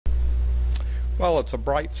Well, it's a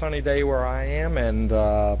bright sunny day where I am, and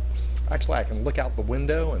actually I can look out the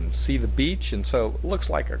window and see the beach, and so it looks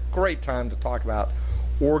like a great time to talk about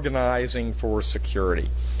organizing for security.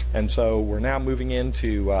 And so we're now moving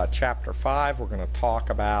into Chapter 5. We're going to talk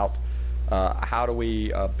about how do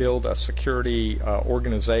we build a security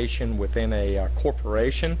organization within a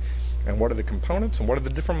corporation, and what are the components and what are the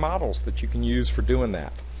different models that you can use for doing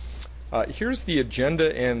that. Here's the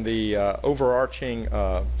agenda and the overarching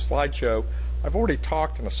slideshow. I've already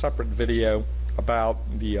talked in a separate video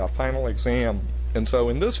about the final exam, and so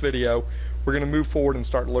in this video we're going to move forward and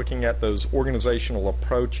start looking at those organizational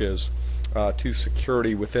approaches to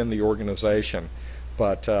security within the organization.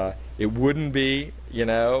 But it wouldn't be,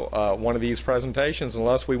 one of these presentations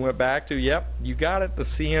unless we went back to, yep, you got it, the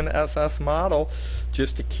CNSS model,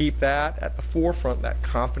 just to keep that at the forefront, that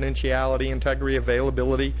confidentiality, integrity,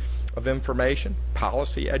 availability of information,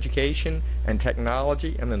 policy, education, and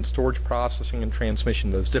technology, and then storage, processing, and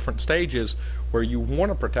transmission, those different stages where you want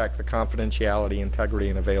to protect the confidentiality, integrity,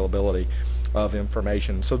 and availability of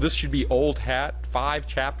information. So this should be old hat, 5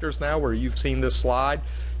 chapters now where you've seen this slide.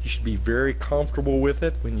 You should be very comfortable with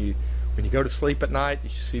it. When you go to sleep at night, you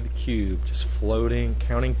should see the cube just floating,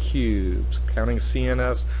 counting cubes, counting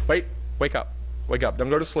CNS. Wake up, don't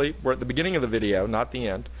go to sleep. We're at the beginning of the video, not the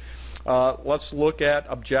end. Let's look at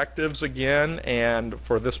objectives again, and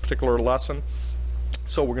for this particular lesson,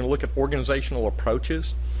 so we're going to look at organizational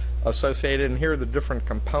approaches associated, and here are the different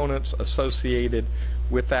components associated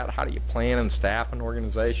with that. How do you plan and staff an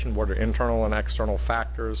organization? What are internal and external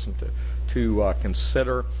factors and to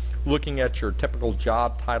consider? Looking at your typical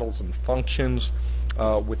job titles and functions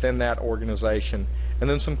within that organization, and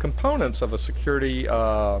then some components of a security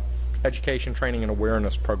education, training, and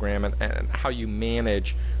awareness program, and how you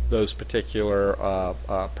manage those particular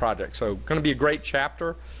projects. So going to be a great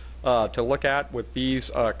chapter to look at with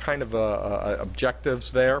these kind of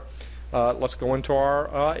objectives there. Let's go into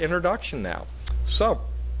our introduction now. So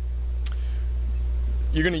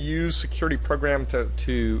you're going to use security program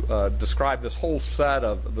to describe this whole set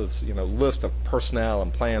of this list of personnel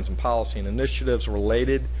and plans and policy and initiatives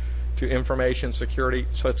related to information security.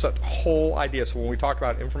 So it's that whole idea. So when we talk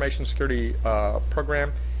about information security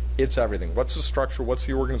program, it's everything. What's the structure? What's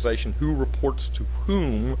the organization? Who reports to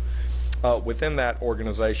whom within that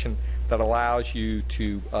organization that allows you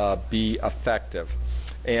to be effective?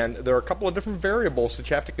 And there are a couple of different variables that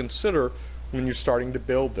you have to consider when you're starting to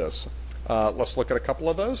build this. Let's look at a couple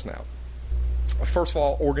of those now. First of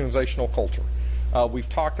all, organizational culture. We've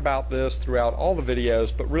talked about this throughout all the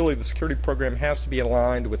videos, but really the security program has to be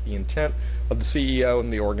aligned with the intent of the CEO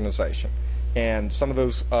and the organization. And some of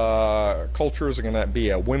those cultures are going to be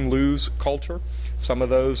a win-lose culture. Some of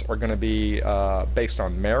those are going to be based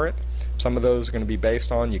on merit. Some of those are going to be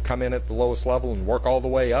based on you come in at the lowest level and work all the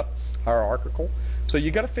way up, hierarchical. So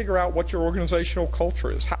you got to figure out what your organizational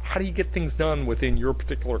culture is. How do you get things done within your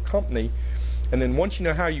particular company? And then once you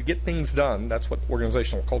know how you get things done, that's what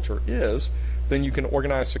organizational culture is, then you can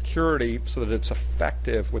organize security so that it's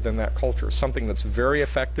effective within that culture. Something that's very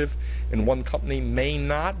effective in one company may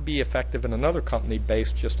not be effective in another company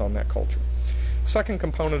based just on that culture. Second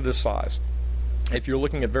component is size. If you're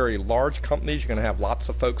looking at very large companies, you're going to have lots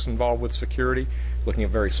of folks involved with security. Looking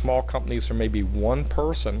at very small companies, there may be one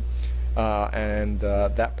person, and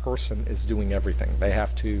that person is doing everything. They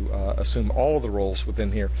have to assume all of the roles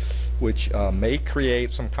within here, which may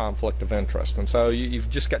create some conflict of interest. And so you've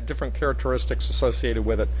just got different characteristics associated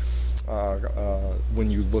with it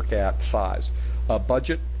when you look at size.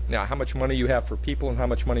 Budget. Now, how much money you have for people and how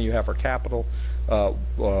much money you have for capital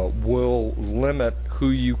will limit who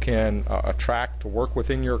you can attract to work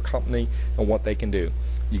within your company and what they can do.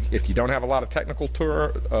 If you don't have a lot of technical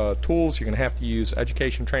tools, you're going to have to use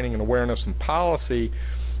education, training, and awareness and policy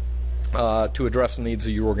to address the needs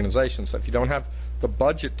of your organization. So if you don't have the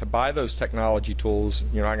budget to buy those technology tools,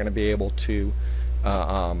 you're not going to be able to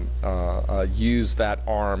use that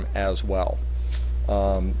arm as well.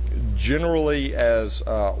 Generally, as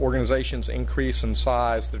organizations increase in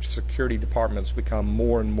size, the security departments become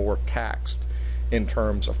more and more taxed in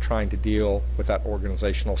terms of trying to deal with that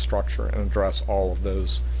organizational structure and address all of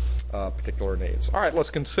those particular needs. All right, let's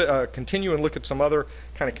continue and look at some other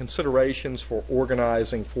kind of considerations for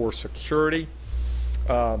organizing for security.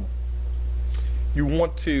 You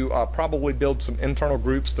want to probably build some internal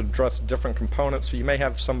groups that address different components. So you may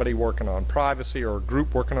have somebody working on privacy, or a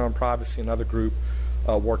group working on privacy, another group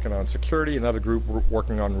working on security, another group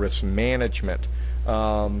working on risk management.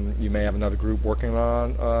 You may have another group working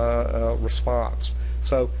on response.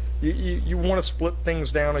 So you want to split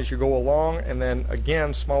things down as you go along, and then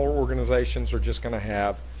again, smaller organizations are just going to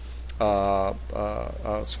have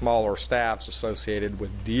smaller staffs associated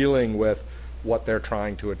with dealing with what they're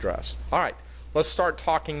trying to address. All right, let's start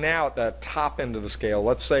talking now at the top end of the scale.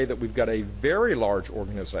 Let's say that we've got a very large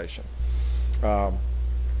organization.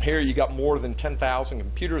 Here you got more than 10,000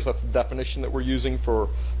 computers. That's the definition that we're using for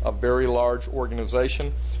a very large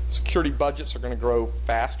organization. Security budgets are going to grow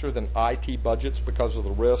faster than IT budgets because of the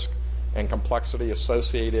risk and complexity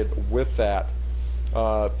associated with that.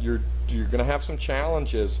 You're going to have some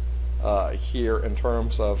challenges here in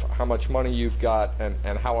terms of how much money you've got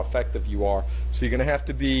and how effective you are. So you're going to have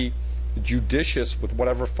to be judicious with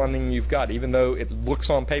whatever funding you've got. Even though it looks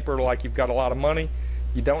on paper like you've got a lot of money,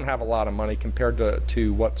 you don't have a lot of money compared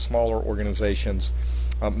to what smaller organizations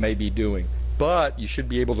may be doing. But you should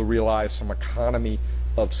be able to realize some economy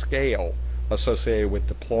of scale associated with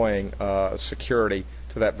deploying security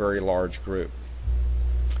to that very large group.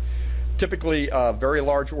 Typically, very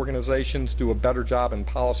large organizations do a better job in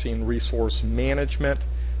policy and resource management,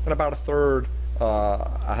 and about a third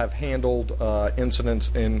have handled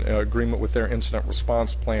incidents in agreement with their incident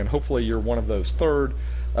response plan. Hopefully you're one of those third.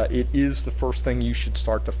 It is the first thing you should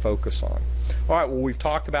start to focus on. All right, well, we've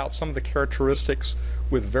talked about some of the characteristics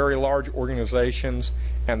with very large organizations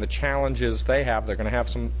and the challenges they have. They're going to have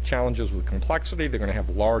some challenges with complexity. They're going to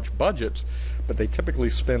have large budgets, but they typically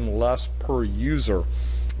spend less per user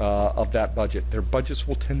of that budget. Their budgets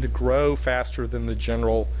will tend to grow faster than the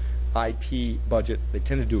general IT budget. They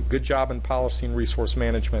tend to do a good job in policy and resource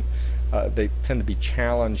management. They tend to be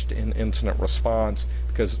challenged in incident response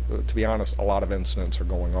because, to be honest, a lot of incidents are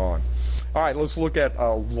going on. All right, let's look at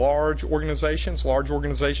large organizations. Large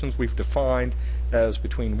organizations we've defined as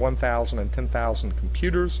between 1,000 and 10,000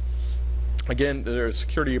 computers. Again, their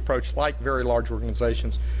security approach, like very large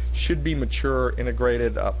organizations, should be mature,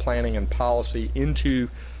 integrated planning and policy into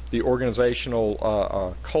the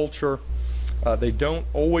organizational culture. They don't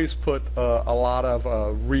always put a lot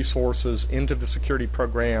of resources into the security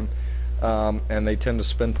program, and they tend to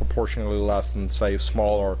spend proportionally less than, say,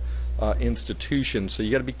 smaller institutions. So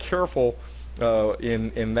you got to be careful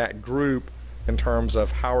in that group in terms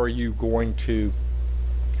of how are you going to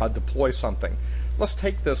deploy something. Let's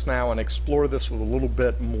take this now and explore this with a little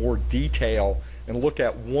bit more detail and look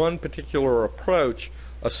at one particular approach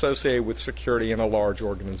associated with security in a large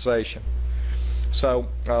organization. So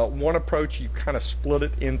one approach, you kind of split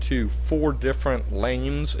it into 4 different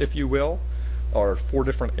lanes, if you will, or 4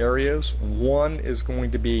 different areas. One is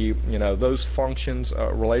going to be, those functions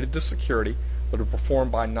related to security that are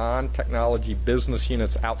performed by non-technology business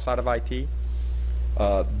units outside of IT.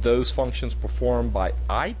 Those functions performed by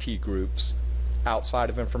IT groups outside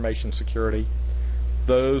of information security.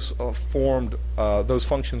 Those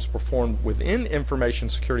functions performed within information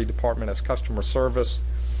security department as customer service,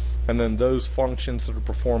 and then those functions that are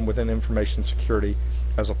performed within information security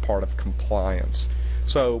as a part of compliance.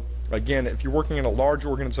 So again, if you're working in a large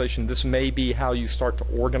organization, this may be how you start to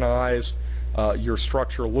organize your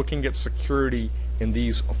structure, looking at security in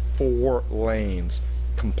these 4 lanes: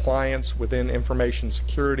 compliance within information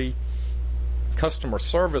security, customer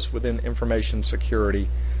service within information security,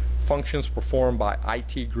 functions performed by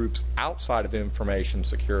IT groups outside of information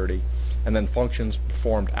security, and then functions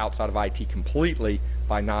performed outside of IT completely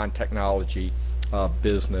by non-technology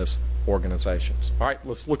business organizations. All right,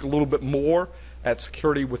 let's look a little bit more at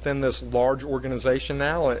security within this large organization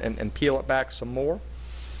now and peel it back some more.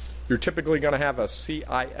 You're typically going to have a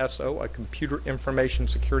CISO, a Computer Information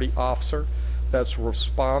Security Officer, that's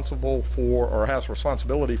responsible for or has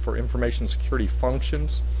responsibility for information security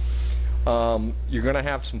functions. You're going to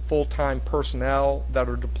have some full-time personnel that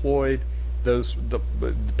are deployed.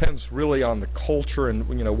 Depends really on the culture and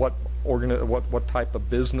what type of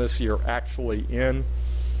business you're actually in.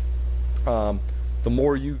 The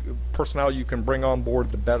more personnel you can bring on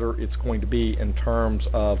board, the better it's going to be in terms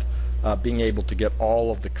of being able to get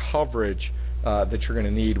all of the coverage that you're going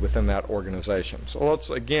to need within that organization. So let's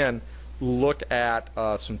again look at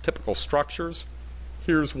some typical structures.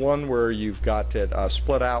 Here's one where you've got it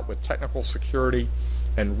split out with technical security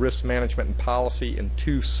and risk management and policy in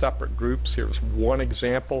 2 separate groups. Here's one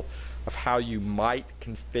example of how you might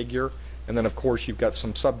configure, and then of course you've got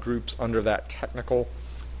some subgroups under that technical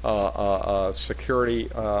security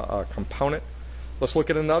component. Let's look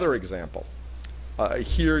at another example.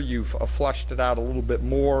 Here you've fleshed it out a little bit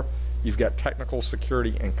more. You've got technical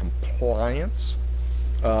security and compliance.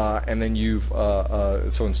 And then you've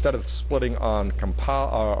so instead of splitting on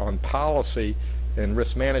policy and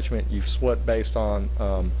risk management, you've split based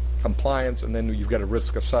on compliance, and then you've got a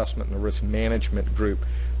risk assessment and a risk management group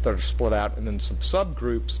that are split out, and then some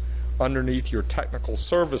subgroups underneath your technical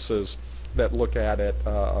services that look at it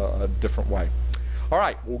a different way. All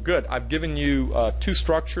right, well, good. I've given you two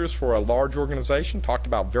structures for a large organization, talked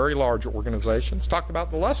about very large organizations, talked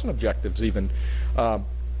about the lesson objectives even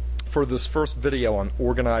for this first video on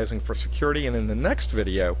organizing for security. And in the next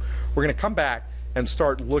video, we're going to come back and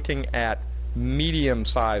start looking at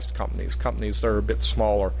medium-sized companies, companies that are a bit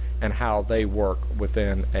smaller, and how they work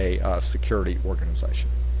within a security organization.